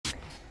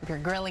If you're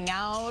grilling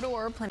out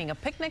or planning a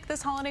picnic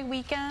this holiday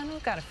weekend,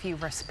 we've got a few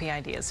recipe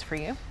ideas for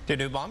you.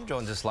 Tierra Neubaum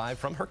joins us live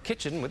from her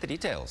kitchen with the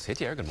details. Hey,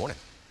 Tierra, good morning.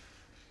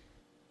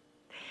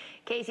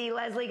 Casey,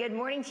 Leslie, good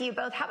morning to you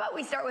both. How about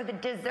we start with a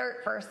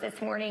dessert first this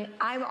morning?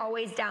 I'm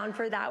always down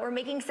for that. We're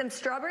making some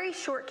strawberry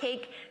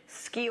shortcake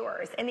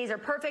skewers, and these are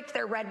perfect.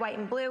 They're red, white,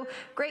 and blue.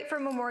 Great for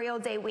Memorial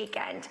Day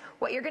weekend.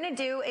 What you're gonna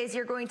do is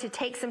you're going to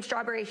take some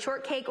strawberry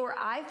shortcake, or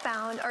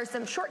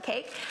some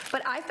shortcake,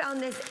 but I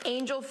found this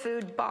Angel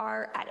Food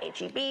bar at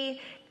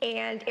H-E-B,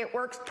 and it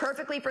works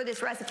perfectly for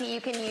this recipe.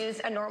 You can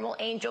use a normal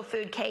Angel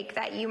Food cake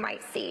that you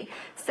might see.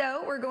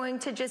 So we're going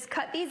to just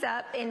cut these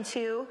up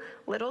into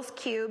little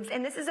cubes,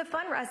 and this is a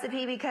fun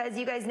recipe because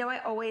you guys know I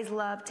always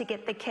love to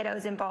get the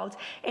kiddos involved.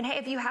 And hey,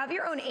 if you have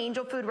your own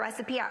Angel Food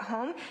recipe at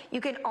home, you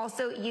can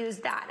also use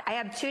that. I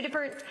have two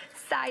different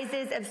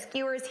sizes of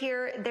skewers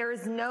here.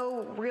 There's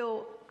no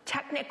real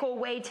technical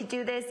way to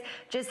do this.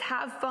 Just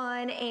have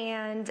fun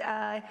and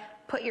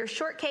put your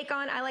shortcake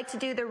on. I like to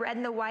do the red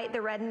and the white,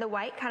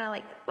 kind of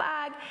like the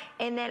flag,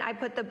 and then I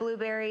put the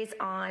blueberries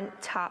on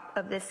top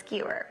of the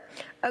skewer.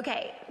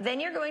 Okay, then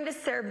you're going to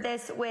serve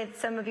this with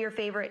some of your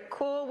favorite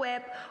Cool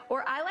Whip,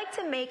 or I like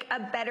to make a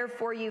better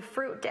for you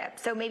fruit dip.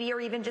 So maybe you're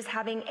even just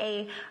having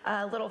a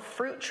little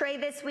fruit tray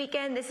this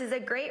weekend. This is a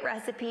great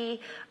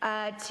recipe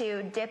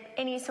to dip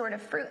any sort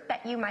of fruit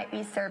that you might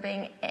be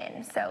serving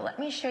in. So let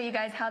me show you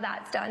guys how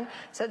that's done.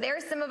 So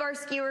there's some of our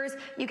skewers.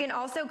 You can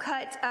also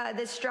cut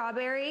the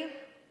strawberry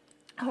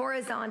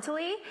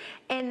horizontally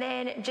and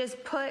then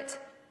just put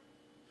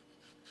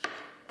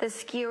the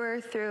skewer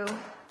through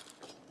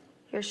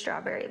your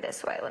strawberry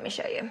this way. Let me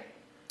show you.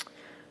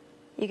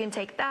 You can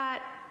take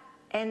that,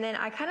 and then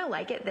I kind of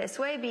like it this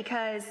way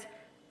because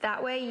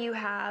that way you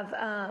have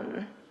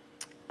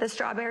the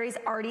strawberries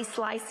already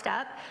sliced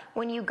up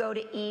when you go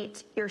to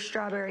eat your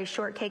strawberry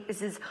shortcake.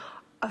 This is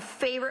a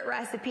favorite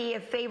recipe, a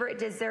favorite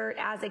dessert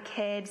as a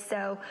kid,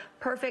 so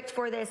perfect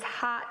for this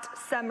hot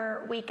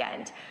summer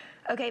weekend.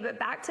 Okay, but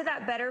back to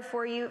that better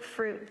for you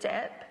fruit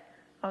dip.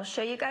 I'll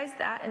show you guys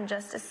that in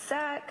just a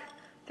sec.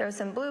 Throw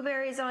some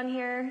blueberries on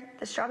here.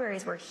 The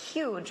strawberries were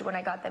huge when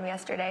I got them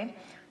yesterday.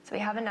 So we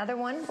have another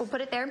one, we'll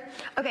put it there.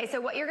 Okay, so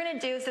what you're gonna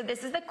do, so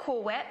this is the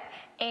Cool Whip,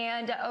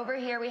 and over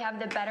here we have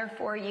the better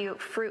for you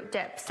fruit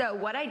dip. So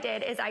what I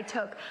did is I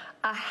took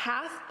a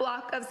half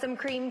block of some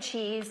cream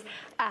cheese,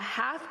 a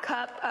half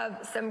cup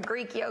of some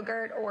Greek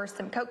yogurt, or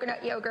some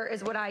coconut yogurt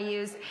is what I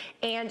used,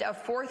 and a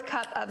fourth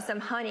cup of some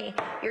honey.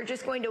 You're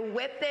just going to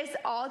whip this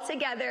all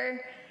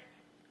together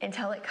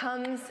until it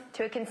comes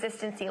to a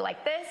consistency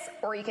like this,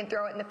 or you can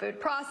throw it in the food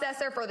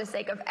processor. For the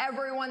sake of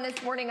everyone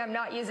this morning, I'm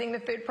not using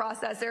the food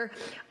processor,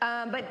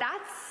 but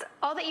that's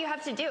all that you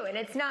have to do, and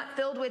it's not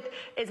filled with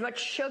as much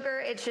sugar.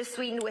 It's just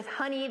sweetened with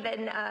honey.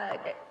 Then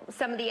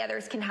some of the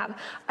others can have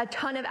a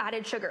ton of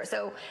added sugar.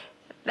 So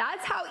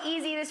that's how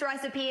easy this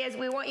recipe is.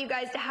 We want you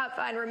guys to have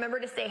fun. Remember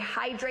to stay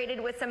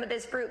hydrated with some of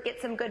this fruit.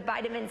 Get some good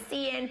vitamin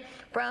C in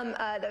from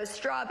those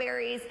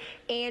strawberries,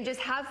 and just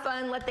have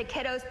fun. Let the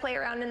kiddos play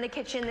around in the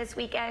kitchen this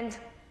weekend.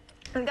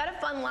 We've got a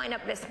fun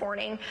lineup this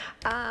morning.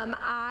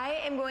 I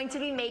am going to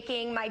be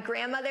making my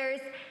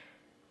grandmother's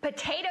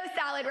potato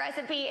salad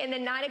recipe in the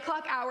 9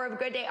 o'clock hour of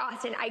Good Day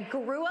Austin. I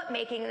grew up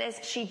making this.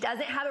 She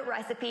doesn't have a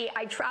recipe.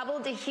 I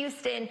traveled to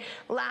Houston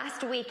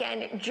last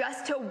weekend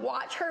just to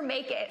watch her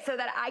make it so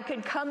that I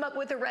could come up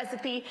with a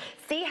recipe,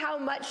 see how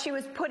much she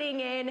was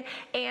putting in,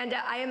 and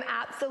I am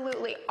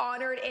absolutely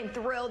honored and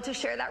thrilled to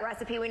share that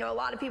recipe. We know a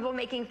lot of people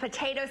making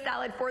potato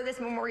salad for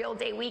this Memorial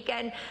Day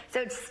weekend,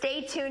 so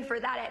stay tuned for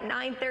that at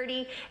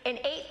 9:30. And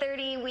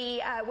 8:30,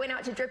 we went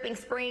out to Dripping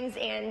Springs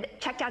and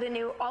checked out a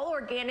new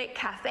all-organic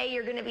cafe.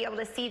 You're going to be able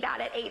to see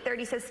that at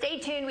 8:30, so stay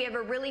tuned. We have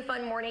a really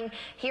fun morning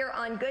here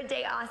on Good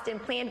Day Austin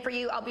planned for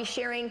you. I'll be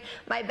sharing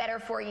my better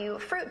for you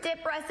fruit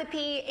dip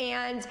recipe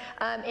and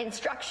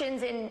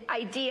instructions and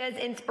ideas,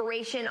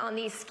 inspiration on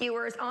these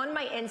skewers on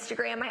my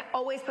Instagram. I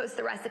always post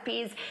the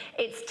recipes.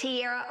 It's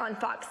Tierra on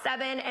Fox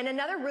 7. And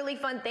another really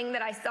fun thing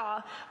that I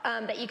saw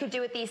that you could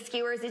do with these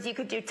skewers is you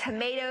could do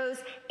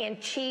tomatoes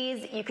and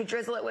cheese. You could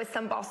drizzle it with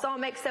some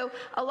balsamic. So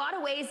a lot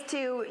of ways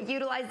to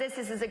utilize this.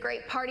 This is a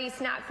great party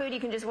snack food. You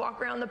can just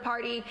walk around the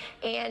party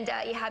and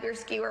you have your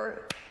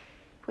skewer.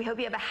 We hope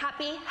you have a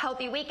happy,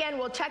 healthy weekend.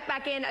 We'll check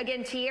back in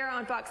again Tierra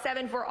on Fox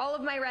 7 for all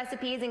of my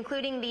recipes,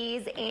 including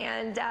these,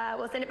 and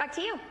we'll send it back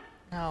to you.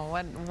 Oh,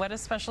 what a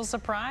special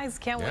surprise.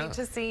 Can't wait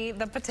to see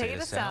the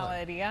potato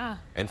salad. Yeah.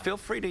 And feel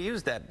free to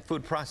use that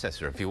food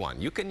processor if you want.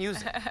 You can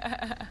use it.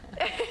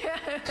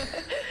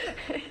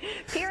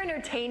 Pure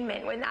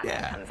entertainment when that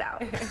one comes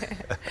out.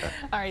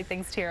 All right,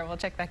 thanks, Tierra. We'll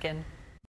check back in.